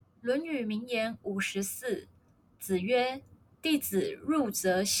论语名言54。子曰：弟子入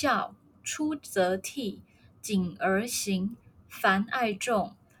则孝，出则悌，谨而行，凡爱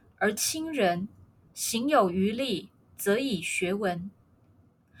众，而亲仁，行有余力，则以学文。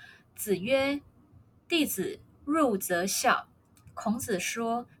子曰：弟子入则孝。孔子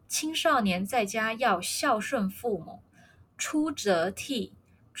说，青少年在家要孝顺父母，出则悌，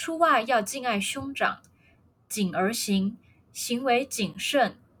出外要敬爱兄长，谨而行，行为谨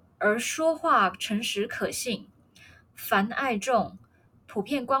慎，而说话诚实可信。凡爱众，普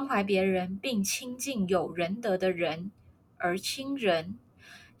遍关怀别人并亲近有仁德的人，而亲仁。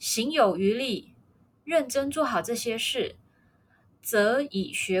行有余力，认真做好这些事，则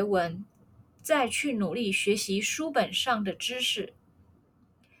以学文，再去努力学习书本上的知识。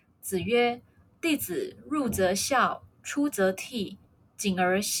子曰：弟子入则孝，出则悌，谨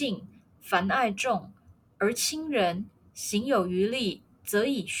而信，凡爱众，而亲仁，行有余力，则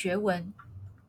以学文。